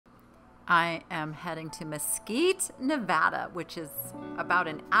I am heading to Mesquite, Nevada, which is about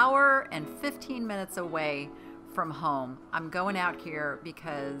an hour and 15 minutes away from home. I'm going out here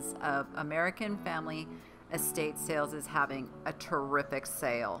because of American Family Estate Sales is having a terrific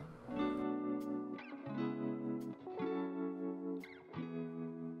sale.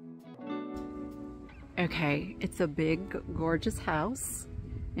 Okay, it's a big, gorgeous house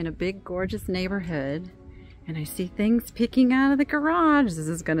in a big, gorgeous neighborhood. And I see things peeking out of the garage. This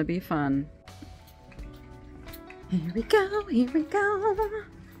is gonna be fun. Here we go, here we go.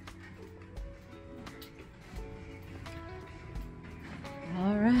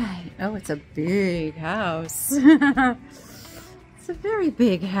 All right. Oh, it's a big house. It's a very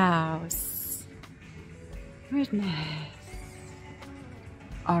big house. Goodness.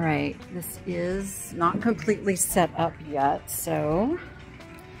 All right, this is not completely set up yet, so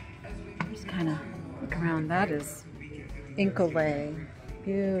just kind of look around. That is Incolay.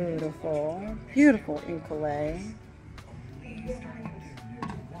 Beautiful, beautiful Incolay.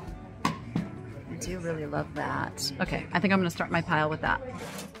 I do really love that. Okay, I think I'm gonna start my pile with that.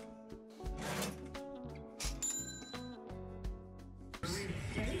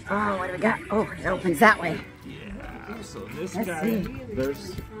 Oh, what do we got? Oh, it opens that way. Yeah, so this Let's guy, see.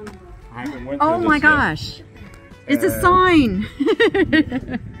 there's, I haven't went Oh through my this yet. gosh. It's a sign.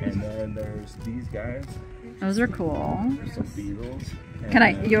 And then there's these guys. Those are cool. There's some beetles. Can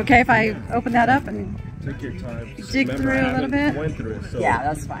I, you okay if I open that up and Take your time. dig Remember, through I a little haven't bit? Went through it, so Yeah,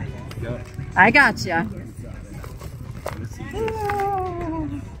 that's fine. Yep. I gotcha. Let's see this.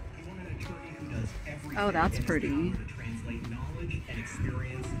 Oh, that's pretty.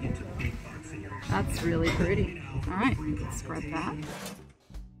 That's really pretty. All right, let's spread that.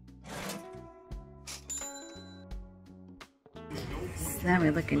 So then we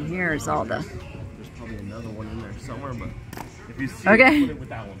look in here is all the... There's probably another one in there somewhere, but if you see Okay. it, put it with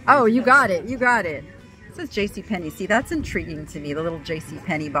that one. Oh, you got it. You got it. It says JCPenney. See, that's intriguing to me, the little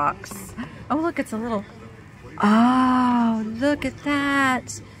JCPenney box. Oh, look, it's a little... Oh, look at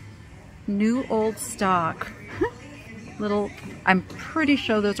that. New old stock. Little, I'm pretty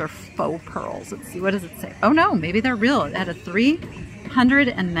sure those are faux pearls. Let's see, what does it say? Oh no, maybe they're real. It had a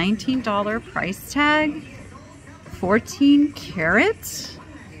 $319 price tag. 14 karat.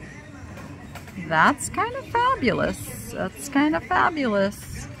 That's kind of fabulous. That's kind of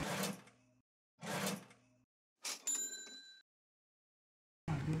fabulous.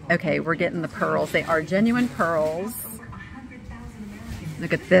 Okay, we're getting the pearls. They are genuine pearls.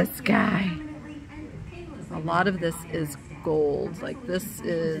 Look at this guy. A lot of this is gold. Like this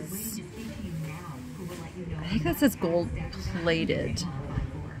is, I think this is gold plated.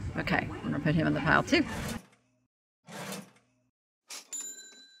 Okay, I'm gonna put him in the pile too.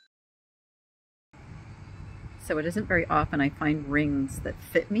 So it isn't very often I find rings that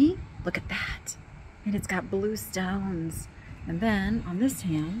fit me. Look at that. And it's got blue stones. And then on this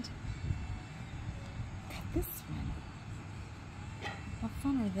hand, got this one. How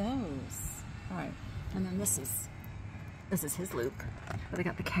fun are those? All right, and then this is his loop. But I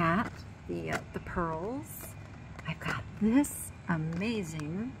got the cat, the pearls. I've got this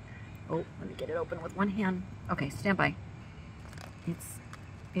amazing. Oh, let me get it open with one hand. Okay, stand by. It's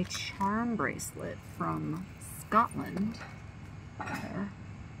a charm bracelet from Scotland. There.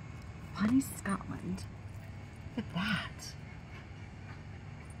 Funny Scotland. Look at that.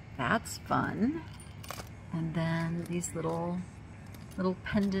 That's fun. And then these little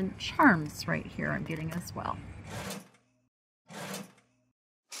pendant charms right here I'm getting as well.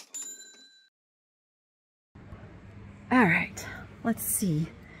 All right, let's see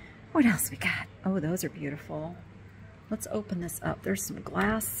what else we got. Oh, those are beautiful. Let's open this up. There's some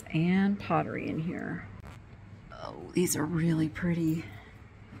glass and pottery in here. Oh, these are really pretty.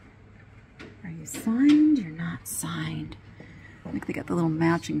 Are you signed? You're not signed. I think they got the little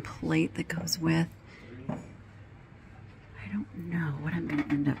matching plate that goes with. I don't know what I'm going to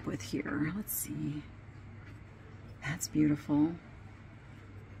end up with here. Let's see. That's beautiful.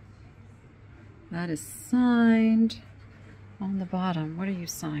 That is signed on the bottom. What are you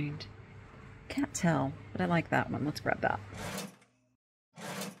signed? Can't tell, but I like that one. Let's grab that.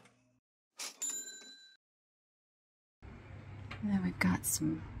 And then we've got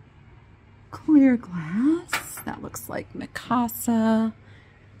some clear glass. That looks like Mikasa.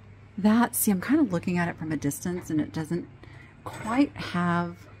 That, see, I'm kind of looking at it from a distance and it doesn't quite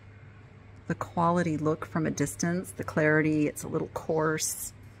have the quality look from a distance. The clarity, it's a little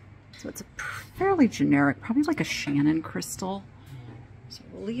coarse. So it's a fairly generic, probably like a Shannon crystal. So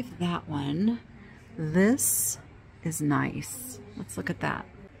we'll leave that one. This is nice. Let's look at that.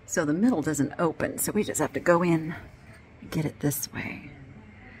 So the middle doesn't open, so we just have to go in and get it this way.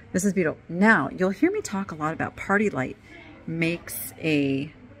 This is beautiful. Now, you'll hear me talk a lot about Party Light makes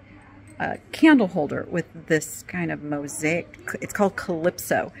a candle holder with this kind of mosaic. It's called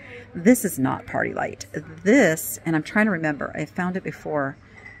Calypso. This is not Party Light. This, and I'm trying to remember, I found it before.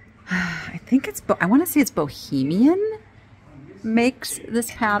 I think it's, I want to say it's Bohemian makes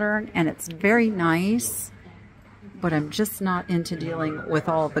this pattern, and it's very nice, but I'm just not into dealing with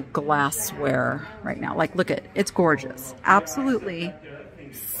all the glassware right now. Like, look at, it's gorgeous. Absolutely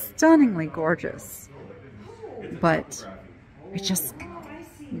stunningly gorgeous, but it's just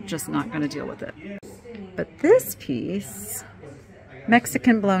not going to deal with it. But this piece,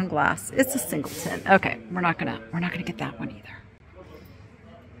 Mexican blown glass, it's a singleton. Okay, we're not gonna get that one either.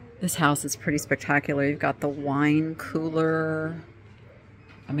 This house is pretty spectacular. You've got the wine cooler.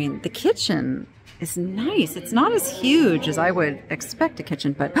 I mean, the kitchen is nice. It's not as huge as I would expect a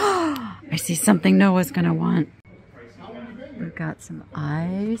kitchen, but I see something Noah's gonna want. We've got some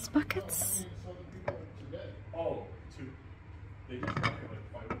ice buckets.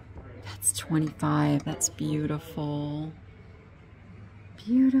 That's $25. That's beautiful.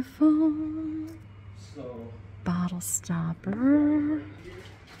 Beautiful. Bottle stopper.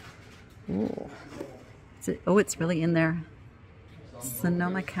 Ooh. Oh, it's really in there.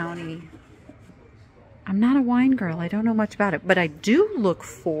 Sonoma County. I'm not a wine girl. I don't know much about it, but I do look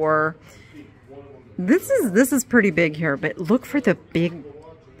for, this is pretty big here, but look for the big,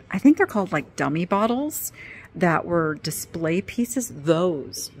 I think they're called like dummy bottles that were display pieces,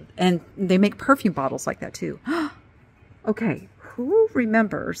 those. And they make perfume bottles like that too. Okay, who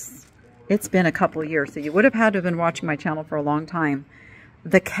remembers? It's been a couple of years, so you would have had to have been watching my channel for a long time.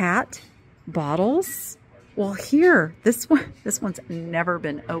 The cat bottles. Well, here, this one's never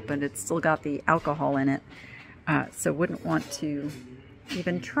been opened. It's still got the alcohol in it. So wouldn't want to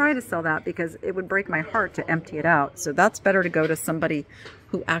even try to sell that because it would break my heart to empty it out. So that's better to go to somebody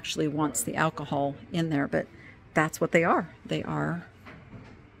who actually wants the alcohol in there. But that's what they are. They are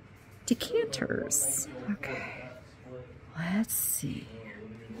decanters. Okay, let's see.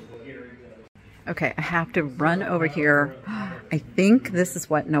 Okay, I have to run over here. I think this is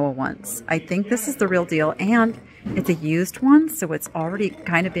what Noah wants. I think this is the real deal, and it's a used one, so it's already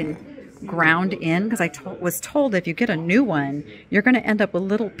kind of been ground in, because I was told if you get a new one, you're going to end up with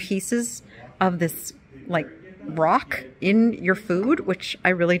little pieces of this, like, rock in your food, which I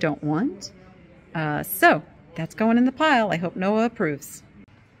really don't want. So, that's going in the pile. I hope Noah approves.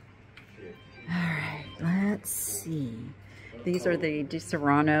 All right, let's see. These are the Di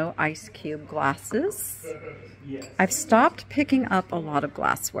Serrano ice cube glasses. I've stopped picking up a lot of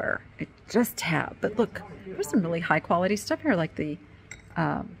glassware. I just have. But look, there's some really high quality stuff here, like the,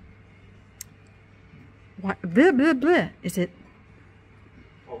 what, bleh, bleh, bleh. Is it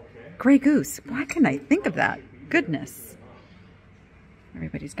Grey Goose? Why can't I think of that? Goodness.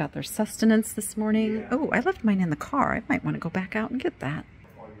 Everybody's got their sustenance this morning. Oh, I left mine in the car. I might want to go back out and get that.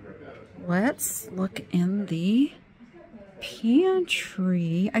 Let's look in the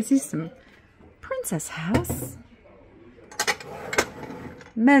pantry. I see some Princess House.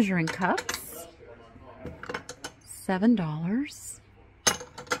 Measuring cups. $7.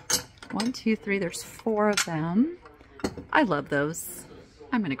 1, 2, 3. There's 4 of them. I love those.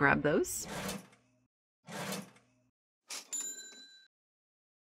 I'm going to grab those.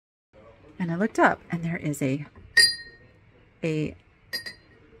 And I looked up, and there is a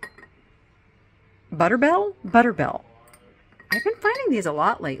Butterbell. I've been finding these a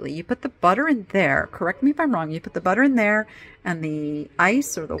lot lately. You put the butter in there. Correct me if I'm wrong. You put the butter in there and the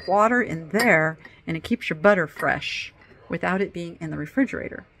ice or the water in there, and it keeps your butter fresh without it being in the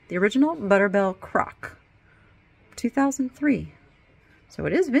refrigerator. The original Butterbell Crock, 2003. So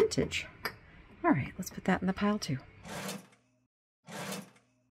it is vintage. All right, let's put that in the pile too.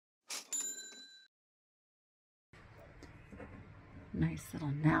 Nice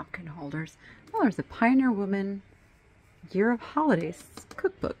little napkin holders. Oh, there's a Pioneer Woman Year of Holidays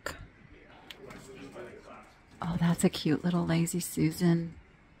cookbook. Oh, that's a cute little Lazy Susan.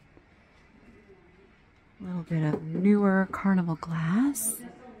 A little bit of newer Carnival glass.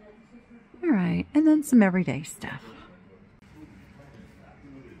 All right, and then some everyday stuff.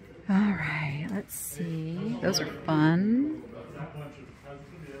 All right, let's see. Those are fun.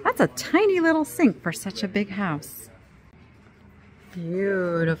 That's a tiny little sink for such a big house.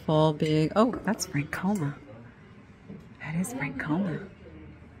 Beautiful big, oh, that's Francoma. That is Francoma.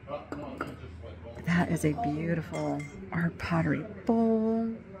 That is a beautiful art pottery bowl.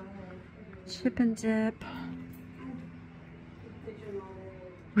 Chip and dip.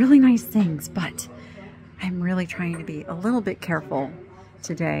 Really nice things, but I'm really trying to be a little bit careful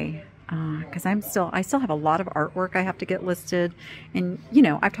today. because I still have a lot of artwork I have to get listed. And, you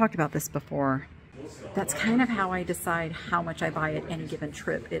know, I've talked about this before. That's kind of how I decide how much I buy at any given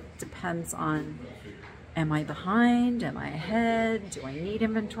trip. It depends on, am I behind? Am I ahead? Do I need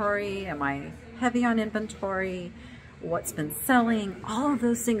inventory? Am I heavy on inventory? What's been selling? All of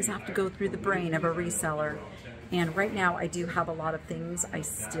those things have to go through the brain of a reseller. And right now I do have a lot of things I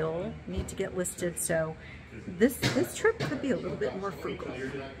still need to get listed. So this trip could be a little bit more frugal.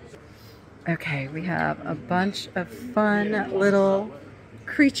 Okay, we have a bunch of fun little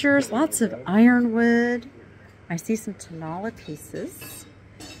creatures, lots of ironwood. I see some Tenala pieces.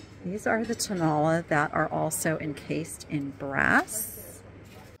 These are the Tenala that are also encased in brass.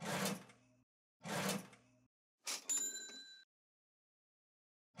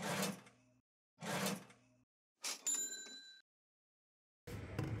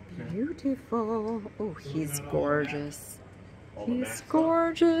 Beautiful. Oh, he's gorgeous. He's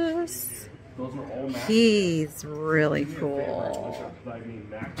gorgeous. He's really cool.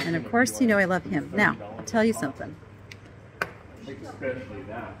 And of course, you know I love him. Now, I'll tell you something.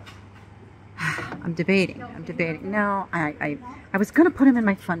 I'm debating. No, I was gonna put him in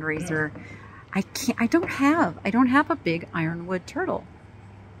my fundraiser. I don't have a big ironwood turtle.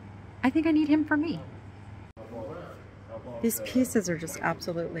 I think I need him for me. These pieces are just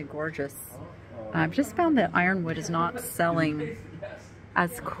absolutely gorgeous. I've just found that ironwood is not selling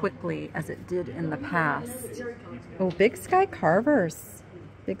as quickly as it did in the past. Oh, Big Sky Carvers.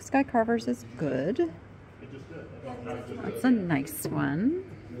 Big Sky Carvers is good. That's a nice one.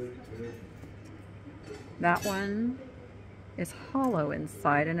 That one is hollow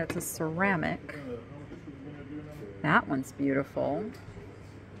inside and it's a ceramic. That one's beautiful.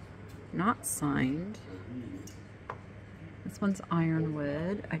 Not signed. This one's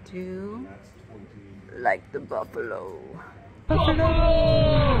ironwood. I do like the buffalo.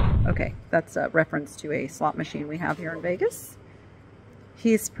 Buffalo! Okay, that's a reference to a slot machine we have here in Vegas.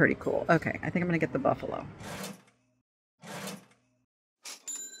 He's pretty cool. Okay, I think I'm gonna get the buffalo.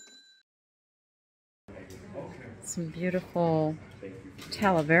 Some beautiful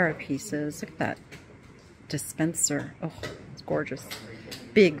Talavera pieces. Look at that dispenser. Oh, it's gorgeous.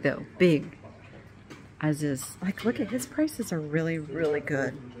 Big though, big. As is, like, look at his prices are really, really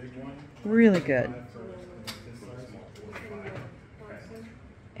good. Really good.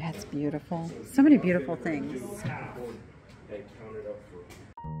 That's beautiful. So many beautiful things.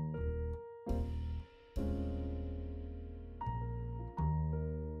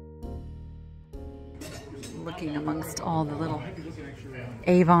 Looking amongst all the little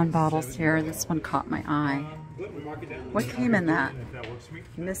Avon bottles here, this one caught my eye. What came in that?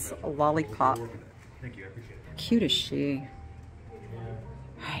 Miss Lollipop. Thank you, I appreciate it. Cute is she?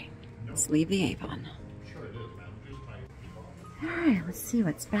 Alright, let's leave the Avon. Alright, let's see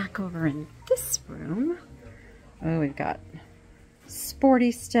what's back over in this room. Oh, we've got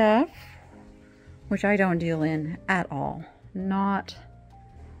sporty stuff, which I don't deal in at all. Not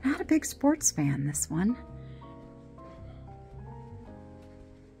a big sports fan, this one.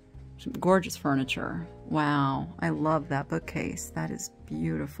 Some gorgeous furniture. Wow, I love that bookcase. That is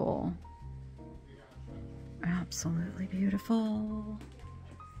beautiful. Absolutely beautiful.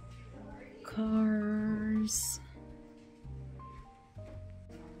 Cars.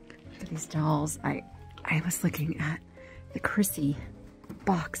 Look at these dolls. I was looking at the Chrissy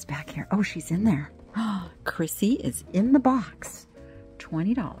box back here. Oh, she's in there. Chrissy is in the box.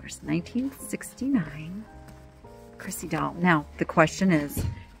 $20, $19.69. Chrissy doll. Now, the question is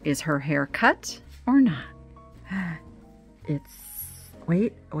her hair cut or not? It's,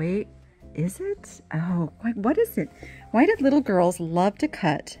 wait. Is it? Oh, what is it? Why did little girls love to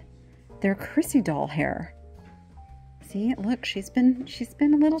cut their Chrissy doll hair? See, look, she's been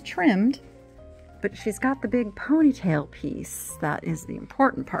a little trimmed, but she's got the big ponytail piece. That is the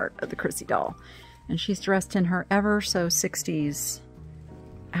important part of the Chrissy doll. And she's dressed in her ever so 60s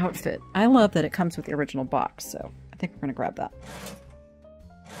outfit. I love that it comes with the original box, so I think we're gonna grab that.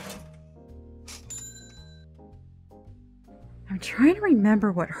 I'm trying to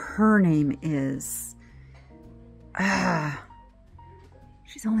remember what her name is.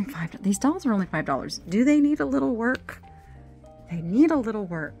 She's only $5. These dolls are only $5. Do they need a little work? They need a little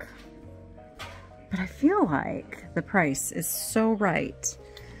work. But I feel like the price is so right.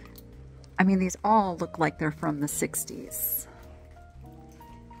 I mean, these all look like they're from the 60s.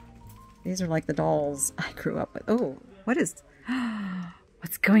 These are like the dolls I grew up with. Oh, what is...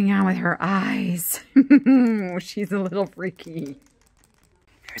 What's going on with her eyes? She's a little freaky.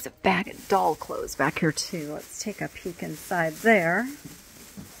 There's a bag of doll clothes back here too. Let's take a peek inside there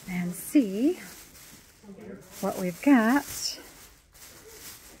and see what we've got.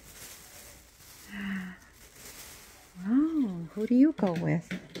 do you go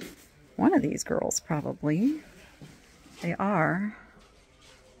with? One of these girls, probably. They are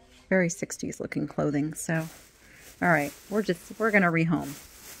very 60s looking clothing, so. All right, we're gonna rehome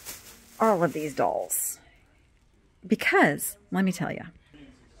all of these dolls. Because, let me tell you,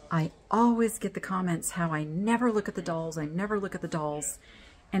 I always get the comments how I never look at the dolls, I never look at the dolls.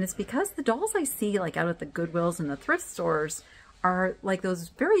 And it's because the dolls I see like out at the Goodwills and the thrift stores are like those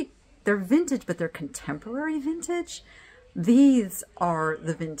they're vintage, but they're contemporary vintage. These are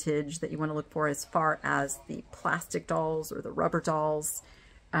the vintage that you want to look for as far as the plastic dolls or the rubber dolls.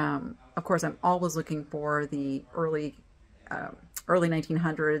 Of course, I'm always looking for the early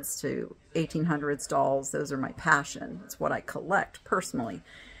 1900s to 1800s dolls. Those are my passion. It's what I collect personally.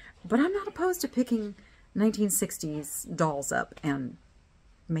 But I'm not opposed to picking 1960s dolls up and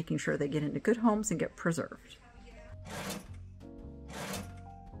making sure they get into good homes and get preserved.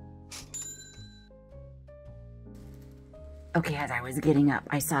 Okay, as I was getting up,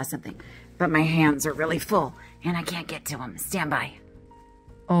 I saw something, but my hands are really full and I can't get to them. Stand by.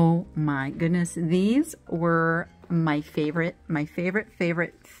 Oh my goodness, these were my favorite. I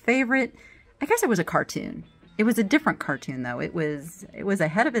guess it was a cartoon. It was a different cartoon though. It was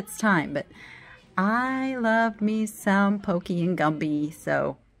ahead of its time, but I loved me some Pokey and Gumby,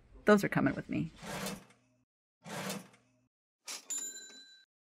 so those are coming with me.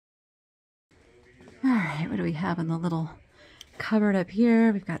 All right, what do we have in the little cupboard up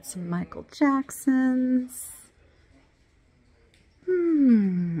here? We've got some Michael Jacksons.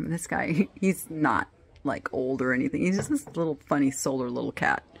 This guy, he's not like old or anything. He's just this little funny solar little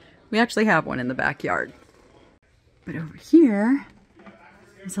cat. We actually have one in the backyard. But over here,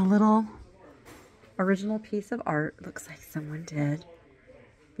 there's a little original piece of art. Looks like someone did.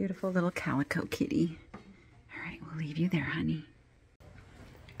 Beautiful little calico kitty. All right, we'll leave you there, honey.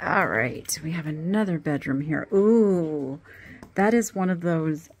 All right, we have another bedroom here. Ooh, that is one of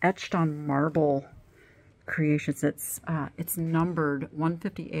those etched on marble creations. It's numbered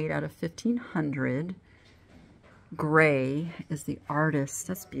 158 out of 1500. Gray is the artist.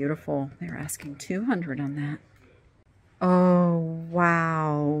 That's beautiful. They're asking 200 on that. Oh,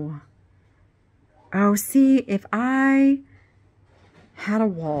 wow. Oh, see, if I had a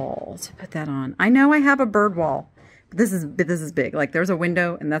wall to put that on. I know I have a bird wall, but this is big. Like there's a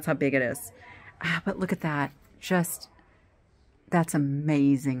window and that's how big it is. But look at that. That's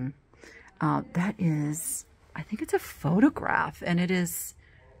amazing. That is, I think it's a photograph, and it's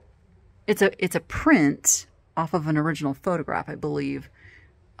a print off of an original photograph, I believe.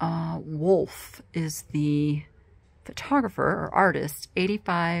 Wolf is the photographer or artist.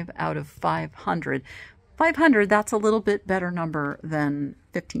 85 out of 500. 500, that's a little bit better number than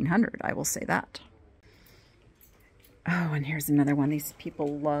 1500, I will say that. Oh, and here's another one. These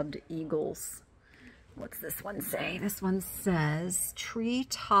people loved eagles. What's this one say? This one says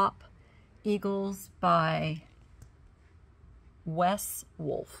Treetop Eagles by Wes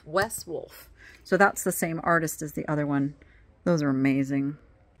Wolf. Wes Wolf. So that's the same artist as the other one. Those are amazing.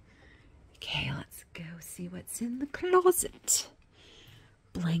 Okay, let's go see what's in the closet.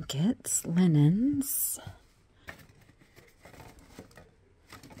 Blankets, linens.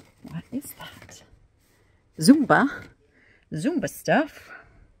 What is that? Zumba stuff.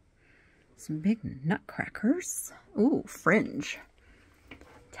 Some big nutcrackers. Ooh, fringe.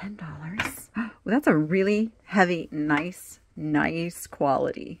 $10. Oh, that's a really heavy, nice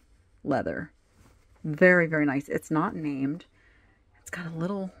quality leather. Very, very nice. It's not named. It's got a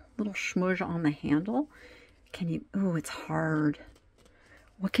little schmudge on the handle. Ooh, it's hard.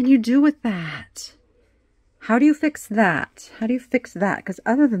 What can you do with that? How do you fix that? How do you fix that? Because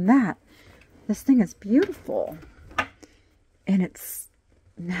other than that, this thing is beautiful. And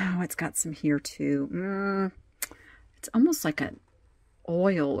now it's got some here too. It's almost like an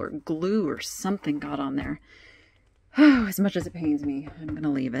oil or glue or something got on there. Oh, as much as it pains me, I'm going to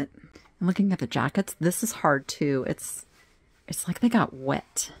leave it. And looking at the jackets, this is hard too. It's like they got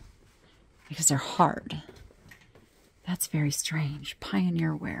wet because they're hard. That's very strange.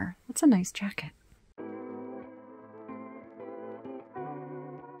 Pioneer wear. That's a nice jacket.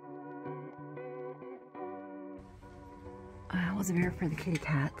 I was there for the kitty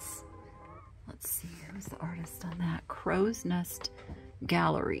cats. Let's see, who's the artist on that? Crow's Nest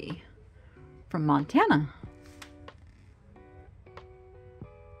Gallery from Montana.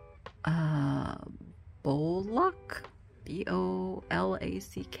 Bolack,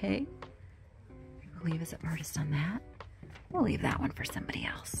 B-O-L-A-C-K. I believe is an artist on that. We'll leave that one for somebody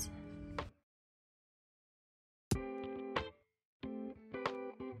else.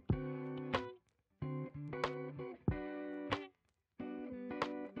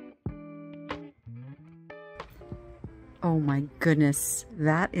 Oh my goodness.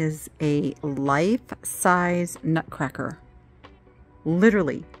 That is a life-size nutcracker.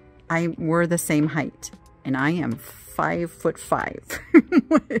 Literally, we're the same height, and I am 5'5".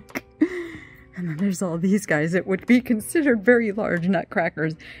 Like, and then there's all these guys that would be considered very large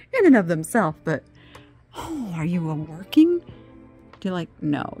nutcrackers in and of themselves. But, oh, are you working? You're like,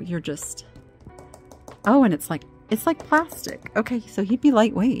 no, you're just... Oh, and it's like plastic. Okay, so he'd be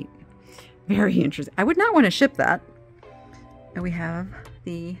lightweight. Very interesting. I would not want to ship that. And we have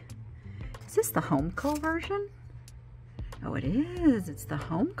the... Is this the Homeco version? Oh, it is. It's the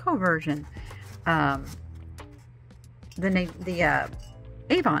Homeco version. The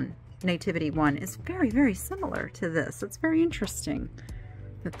Avon Nativity one is very, very similar to this. It's very interesting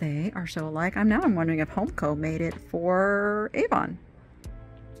that they are so alike. I'm wondering if Homeco made it for Avon.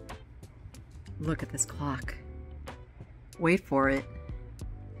 Look at this clock. Wait for it.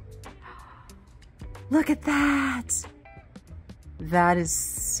 Look at that. That is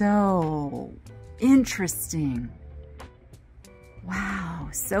so interesting. Wow,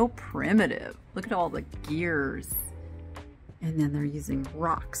 so primitive. Look at all the gears. And then they're using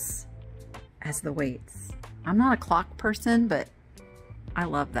rocks as the weights. I'm not a clock person, but I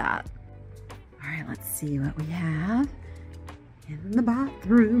love that. All right, let's see what we have in the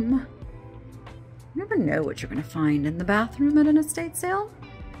bathroom. You never know what you're gonna find in the bathroom at an estate sale.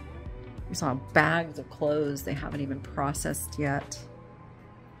 We saw bags of clothes they haven't even processed yet.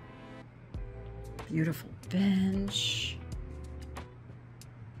 Beautiful bench.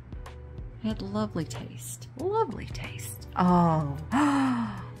 It had lovely taste. Lovely taste. Oh,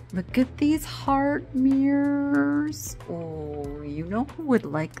 look at these heart mirrors. Oh, you know who would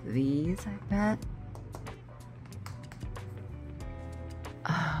like these, I bet?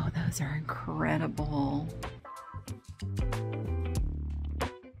 Oh, those are incredible.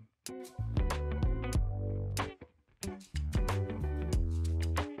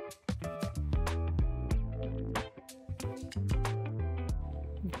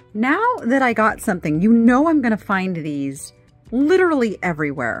 Now that I got something, you know I'm going to find these literally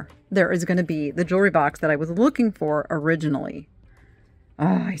everywhere. There is going to be the jewelry box that I was looking for originally. Oh,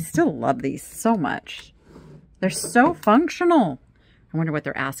 I still love these so much. They're so functional. I wonder what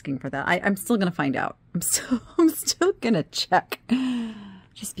they're asking for that. I'm still going to find out. I'm still going to check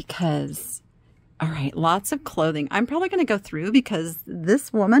just because. All right, lots of clothing. I'm probably going to go through because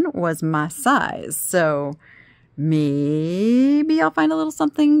this woman was my size. So maybe I'll find a little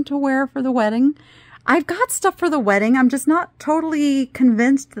something to wear for the wedding. I've got stuff for the wedding. I'm just not totally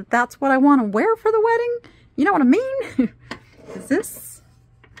convinced that that's what I want to wear for the wedding. You know what I mean? Is this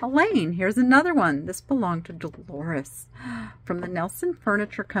Elaine? Here's another one. This belonged to Dolores from the Nelson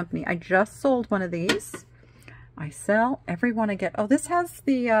Furniture Company. I just sold one of these. I sell every one I get. Oh, this has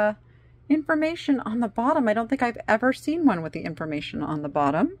the information on the bottom. I don't think I've ever seen one with the information on the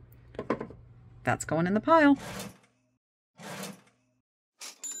bottom. That's going in the pile.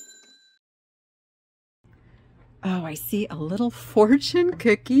 Oh, I see a little fortune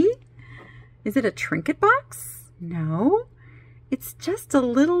cookie. Is it a trinket box? No, it's just a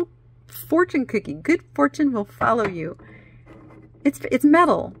little fortune cookie. Good fortune will follow you. It's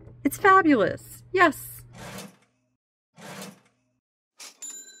metal. It's fabulous. Yes.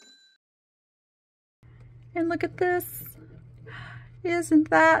 And look at this. Isn't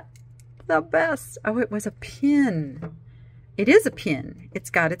that the best? Oh, it was a pin. It is a pin. It's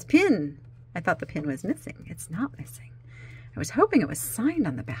got its pin. I thought the pin was missing. It's not missing. I was hoping it was signed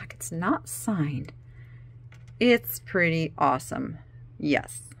on the back. It's not signed. It's pretty awesome.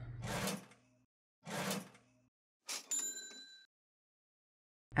 Yes.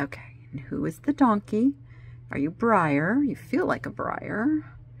 Okay, and who is the donkey? Are you Briar? You feel like a Briar.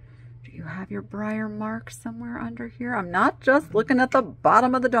 Do you have your Briar mark somewhere under here? I'm not just looking at the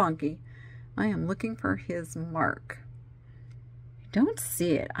bottom of the donkey. I am looking for his mark. I don't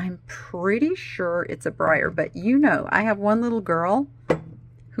see it. I'm pretty sure it's a Briar, but you know, I have one little girl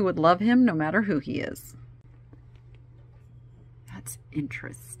who would love him no matter who he is. That's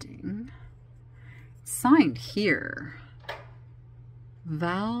interesting. Signed here.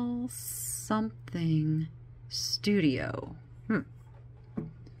 Val something studio.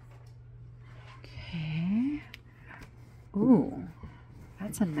 Okay. Ooh,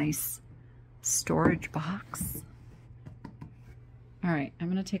 that's a nice storage box. All right,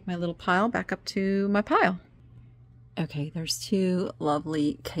 I'm going to take my little pile back up to my pile. Okay, there's two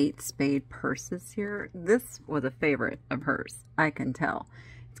lovely Kate Spade purses here. This was a favorite of hers, I can tell.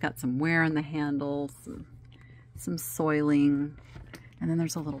 It's got some wear on the handles, some soiling, and then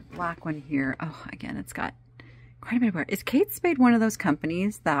there's a little black one here. Oh, again, it's got quite a bit of wear. Is Kate Spade one of those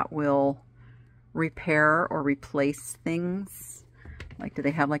companies that will repair or replace things. Like, do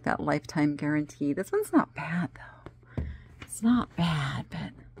they have like that lifetime guarantee? This one's not bad though. It's not bad, but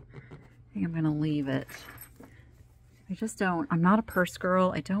I think I'm gonna leave it. I just don't, I'm not a purse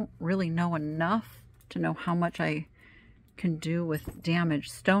girl. I don't really know enough to know how much I can do with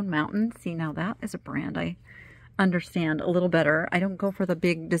damaged. Stone Mountain, see, now that is a brand I understand a little better. I don't go for the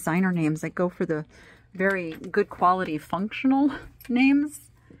big designer names. I go for the very good quality functional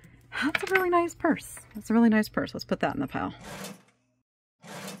names. That's a really nice purse. That's a really nice purse. Let's put that in the pile.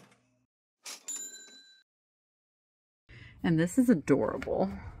 And this is adorable.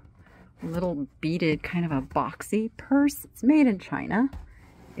 A little beaded, kind of a boxy purse. It's made in China.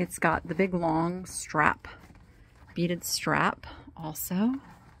 It's got the big long strap, beaded strap also.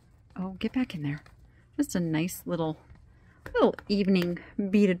 Oh, get back in there. Just a nice little evening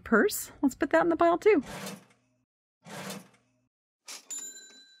beaded purse. Let's put that in the pile too.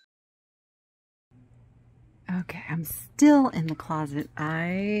 Okay, I'm still in the closet.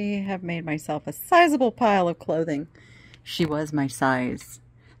 I have made myself a sizable pile of clothing. She was my size.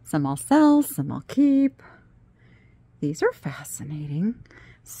 Some I'll sell, some I'll keep. These are fascinating.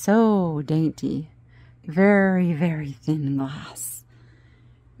 So dainty. Very, very thin glass,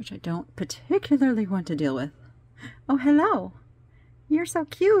 which I don't particularly want to deal with. Oh, hello. You're so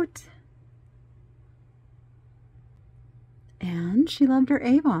cute. And she loved her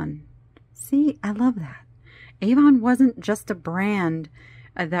Avon. See, I love that. Avon wasn't just a brand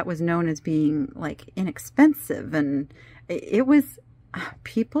that was known as being like inexpensive, and it was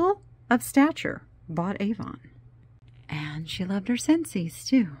people of stature bought Avon. And she loved her Sensi's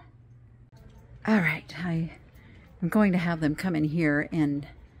too. All right, I'm going to have them come in here and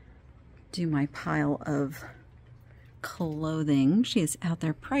do my pile of clothing. She's out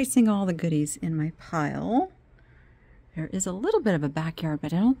there pricing all the goodies in my pile. There is a little bit of a backyard,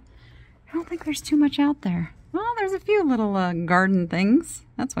 but I don't think there's too much out there. Well, there's a few little garden things.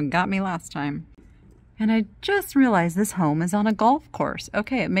 That's what got me last time. And I just realized this home is on a golf course.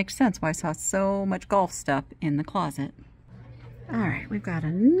 Okay, it makes sense why I saw so much golf stuff in the closet. All right, we've got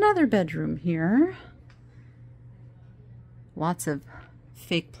another bedroom here. Lots of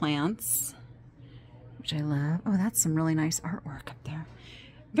fake plants, which I love. Oh, that's some really nice artwork up there.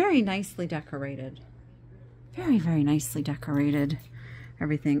 Very nicely decorated. Very, very nicely decorated.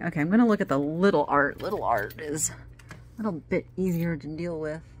 Everything. Okay, I'm going to look at the little art. Little art is a little bit easier to deal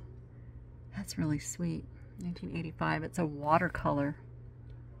with. That's really sweet. 1985. It's a watercolor.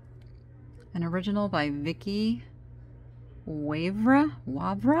 An original by Vicky Wavra.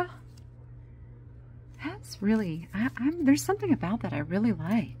 That's really, there's something about that I really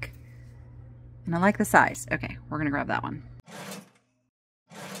like. And I like the size. Okay, we're going to grab that one.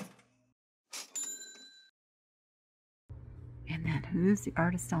 And then who's the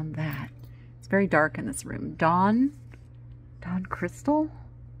artist on that? It's very dark in this room. Dawn Crystal,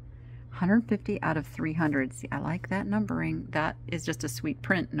 150 out of 300. See, I like that numbering. That is just a sweet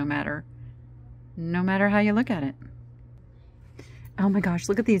print, no matter how you look at it. Oh my gosh,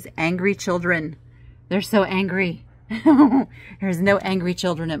 look at these angry children. They're so angry. There's no angry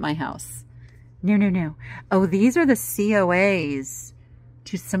children at my house. No. Oh, these are the COAs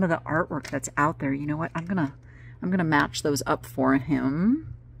to some of the artwork that's out there. You know what? I'm gonna match those up for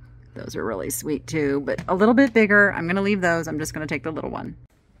him. Those are really sweet too, but a little bit bigger. I'm gonna leave those. I'm just gonna take the little one.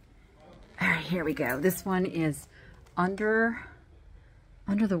 All right, here we go. This one is under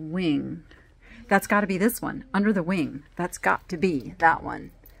the wing. That's got to be this one, under the wing. That's got to be that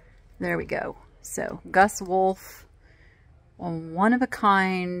one. There we go. So Gus Wolf, a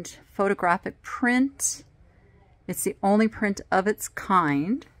one-of-a-kind photographic print. It's the only print of its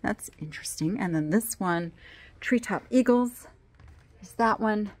kind. That's interesting. And then this one, Treetop Eagles, is that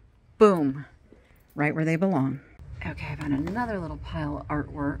one. Boom, right where they belong. Okay, I've got another little pile of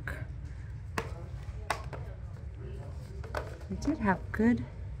artwork. We did have good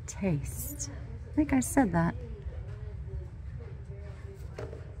taste. I think I said that.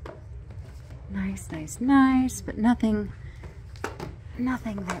 Nice, but nothing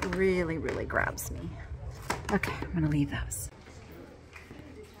that really grabs me. Okay, I'm gonna leave those.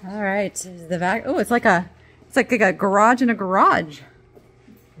 All right, the back. Oh, it's like a garage in a garage.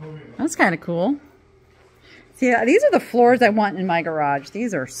 That's kind of cool. See, these are the floors I want in my garage.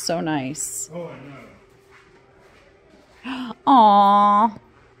 These are so nice. Oh, I know. Aww.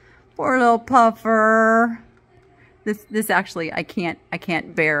 Poor little puffer. This actually, I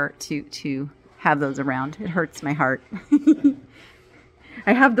can't bear to have those around. It hurts my heart.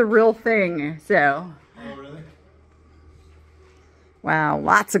 I have the real thing, so. Oh, really? Wow,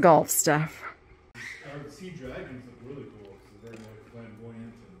 lots of golf stuff. Our sea dragons look really cool because they're more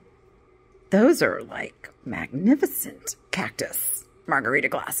flamboyant. Those are like magnificent cactus margarita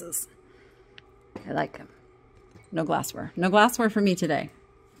glasses. I like them. No glassware. No glassware for me today.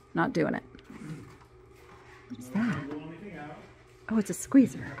 Not doing it. What's that? Oh, it's a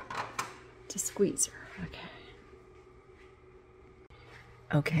squeezer. It's a squeezer. Okay.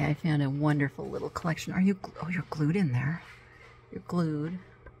 Okay, I found a wonderful little collection. Are you? Oh, you're glued in there. You're glued.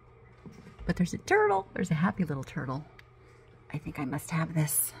 But there's a turtle. There's a happy little turtle. I think I must have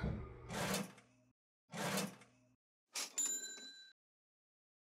this.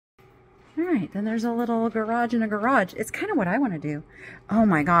 All right, then there's a little garage in a garage. It's kind of what I want to do. Oh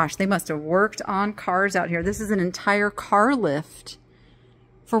my gosh, they must have worked on cars out here. This is an entire car lift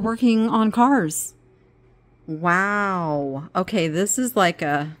for working on cars. Wow. Okay, this is like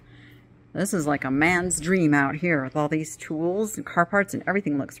a man's dream out here with all these tools and car parts, and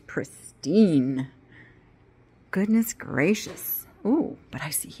everything looks pristine. Goodness gracious. Ooh, but I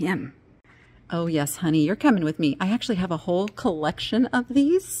see him. Oh yes, honey, you're coming with me. I actually have a whole collection of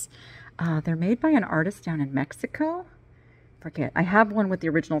these. They're made by an artist down in Mexico. Forget, I have one with the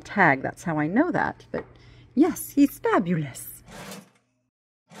original tag. That's how I know that. But yes, he's fabulous.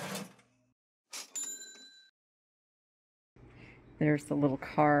 There's the little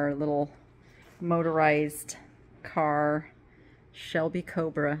car, little motorized car, Shelby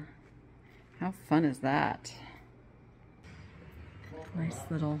Cobra. How fun is that? Nice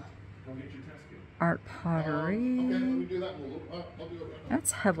little art pottery.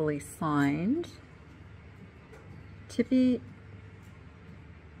 That's heavily signed. Tippy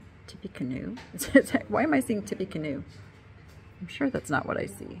Canoe. Why am I seeing Tippy Canoe? I'm sure that's not what I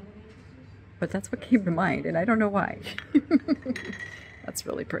see. But that's what came to mind, and I don't know why. That's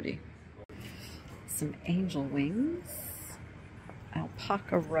really pretty. Some angel wings.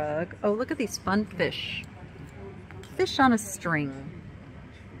 Alpaca rug. Oh, look at these fun fish. Fish on a string.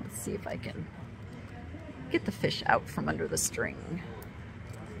 Let's see if I can get the fish out from under the string.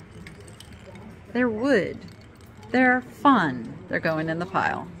 They're wood. They're fun. They're going in the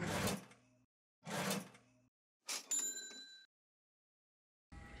pile.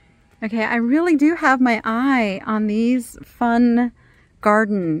 Okay, I really do have my eye on these fun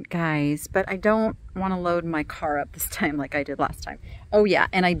garden guys, but I don't want to load my car up this time like I did last time. Oh yeah,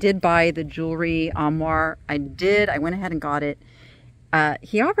 and I did buy the jewelry armoire. I went ahead and got it.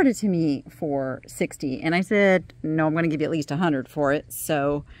 He offered it to me for $60, and I said, no, I'm going to give you at least $100 for it.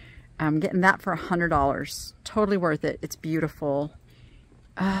 So I'm getting that for $100. Totally worth it. It's beautiful.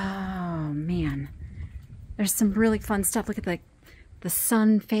 Oh man, there's some really fun stuff. Look at the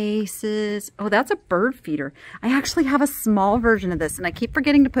sun faces. Oh, that's a bird feeder. I actually have a small version of this, and I keep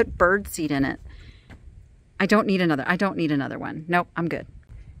forgetting to put bird seed in it. I don't need another one. Nope, I'm good.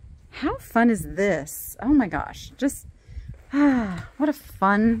 How fun is this? Oh my gosh, just what a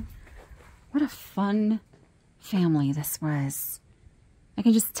fun family this was. I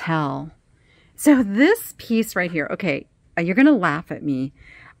can just tell. So this piece right here, okay, you're gonna laugh at me.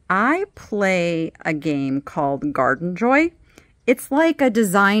 I play a game called Garden Joy. It's like a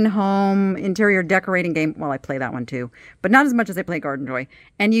design home interior decorating game. Well, I play that one too, but not as much as I play Garden Joy.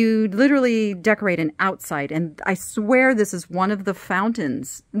 And you literally decorate an outside. And I swear this is one of the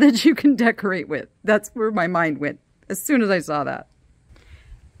fountains that you can decorate with. That's where my mind went as soon as I saw that.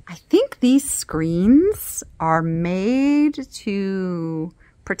 I think these screens are made to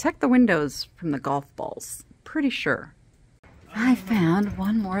protect the windows from the golf balls. Pretty sure. I found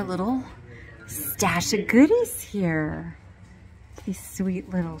one more little stash of goodies here. These sweet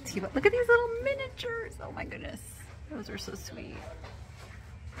little teapot. Look at these little miniatures. Oh my goodness. Those are so sweet.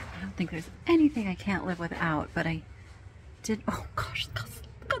 I don't think there's anything I can't live without, but I did. Oh gosh, look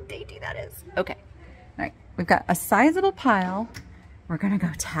how dainty that is. Okay. All right. We've got a sizable pile. We're going to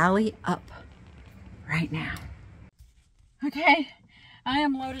go tally up right now. Okay. I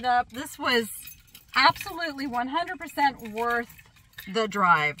am loaded up. This was absolutely 100% worth the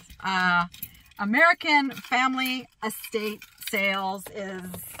drive. American Family Estate Sales is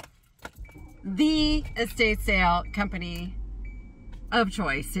the estate sale company of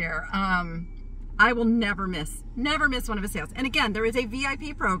choice here. I will never miss one of his sales. And again, there is a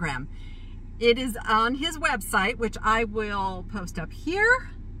VIP program. It is on his website, which I will post up here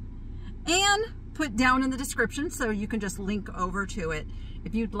and put down in the description, so you can just link over to it.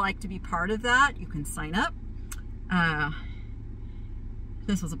 If you'd like to be part of that, you can sign up.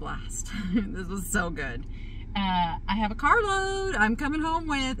 This was a blast. This was so good. I have a carload I'm coming home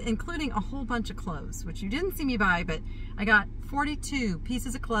with, including a whole bunch of clothes, which you didn't see me buy, but I got 42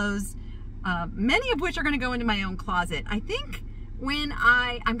 pieces of clothes, many of which are going to go into my own closet. I think when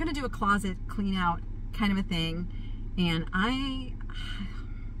I'm going to do a closet clean out kind of a thing, and I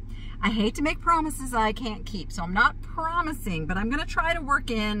I hate to make promises I can't keep, so I'm not promising, but I'm going to try to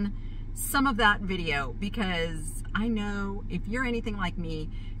work in some of that video, because I know if you're anything like me,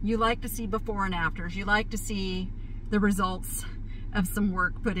 you like to see before and afters. You like to see the results of some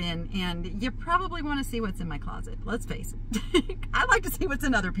work put in, and you probably want to see what's in my closet. Let's face it. I like to see what's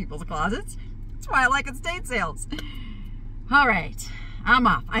in other people's closets. That's why I like estate sales. All right, I'm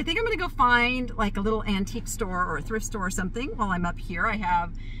off. I think I'm going to go find like a little antique store or a thrift store or something while I'm up here. I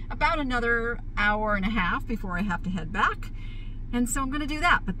have about another hour and a half before I have to head back. And so I'm going to do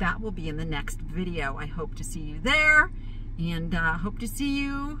that, but that will be in the next video. I hope to see you there, and hope to see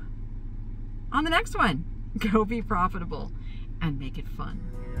you on the next one. Go be profitable and make it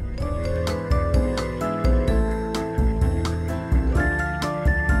fun.